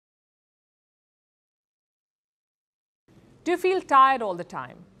Do you feel tired all the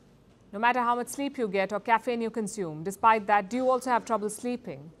time? No matter how much sleep you get or caffeine you consume, despite that, do you also have trouble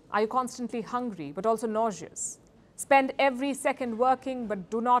sleeping? Are you constantly hungry but also nauseous? Spend every second working but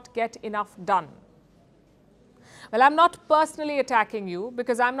do not get enough done? Well, I'm not personally attacking you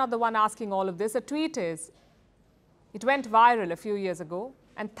because I'm not the one asking all of this. A tweet is. It went viral a few years ago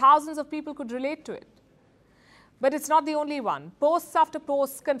and thousands of people could relate to it. But it's not the only one. Posts after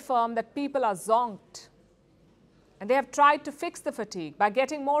posts confirm that people are zonked. And they have tried to fix the fatigue by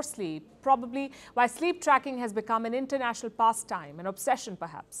getting more sleep, probably why sleep tracking has become an international pastime, an obsession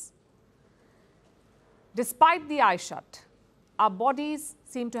perhaps. Despite the eye shut, our bodies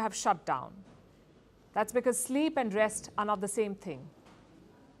seem to have shut down. That's because sleep and rest are not the same thing.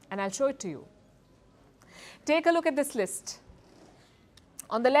 And I'll show it to you. Take a look at this list.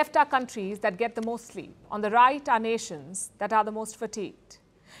 On the left are countries that get the most sleep. On the right are nations that are the most fatigued.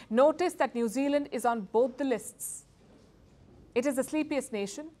 Notice that New Zealand is on both the lists. It is the sleepiest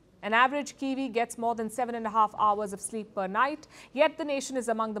nation. An average Kiwi gets more than 7.5 hours of sleep per night, yet the nation is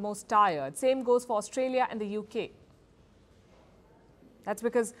among the most tired. Same goes for Australia and the UK. That's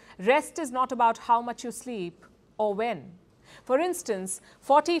because rest is not about how much you sleep or when. For instance,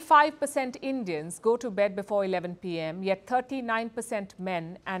 45% Indians go to bed before 11 p.m., yet 39%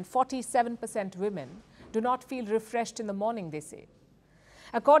 men and 47% women do not feel refreshed in the morning, they say.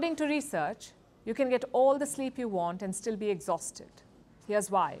 According to research, you can get all the sleep you want and still be exhausted.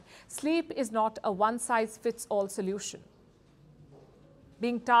 Here's why. Sleep is not a one-size-fits-all solution.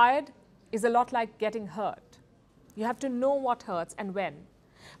 Being tired is a lot like getting hurt. You have to know what hurts and when.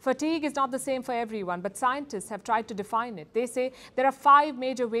 Fatigue is not the same for everyone, but scientists have tried to define it. They say there are 5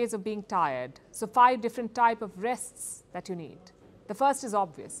 major ways of being tired, so 5 different types of rests that you need. The first is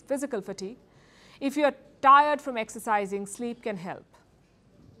obvious, physical fatigue. If you are tired from exercising, sleep can help.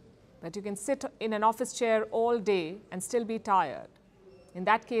 But you can sit in an office chair all day and still be tired. In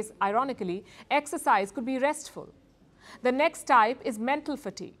that case, ironically, exercise could be restful. The next type is mental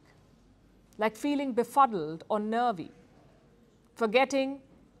fatigue, like feeling befuddled or nervy, forgetting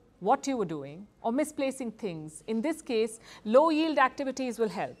what you were doing or misplacing things. In this case, low-yield activities will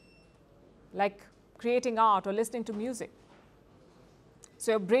help, like creating art or listening to music.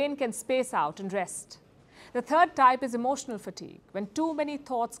 So your brain can space out and rest. The third type is emotional fatigue, when too many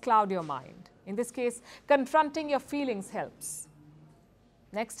thoughts cloud your mind. In this case, confronting your feelings helps.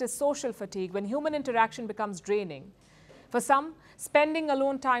 Next is social fatigue, when human interaction becomes draining. For some, spending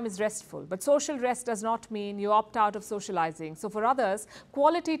alone time is restful, but social rest does not mean you opt out of socializing. So for others,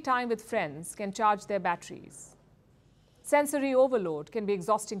 quality time with friends can charge their batteries. Sensory overload can be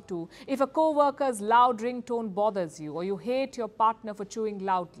exhausting too. If a co-worker's loud ringtone bothers you or you hate your partner for chewing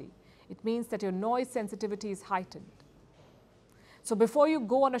loudly, it means that your noise sensitivity is heightened. So before you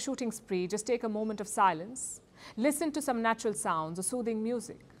go on a shooting spree, just take a moment of silence. Listen to some natural sounds or soothing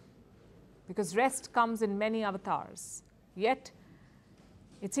music, because rest comes in many avatars. Yet,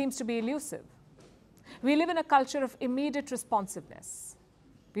 it seems to be elusive. We live in a culture of immediate responsiveness.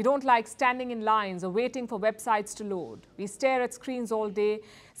 We don't like standing in lines or waiting for websites to load. We stare at screens all day,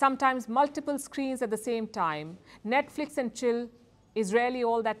 sometimes multiple screens at the same time. Netflix and chill is rarely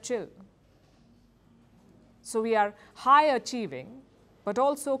all that chill. So we are high achieving, but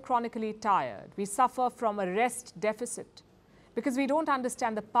also chronically tired. We suffer from a rest deficit because we don't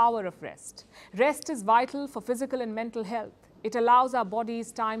understand the power of rest. Rest is vital for physical and mental health. It allows our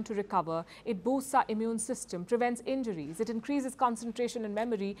bodies time to recover. It boosts our immune system, prevents injuries. It increases concentration and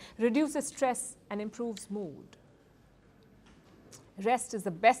memory, reduces stress, and improves mood. Rest is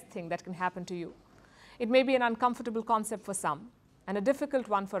the best thing that can happen to you. It may be an uncomfortable concept for some and a difficult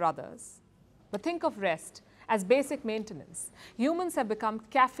one for others. But think of rest as basic maintenance. Humans have become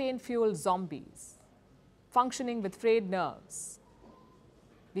caffeine-fueled zombies, functioning with frayed nerves.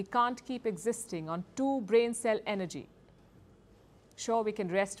 We can't keep existing on 2 brain cell energy. Sure, we can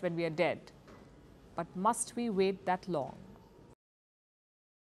rest when we are dead, but must we wait that long?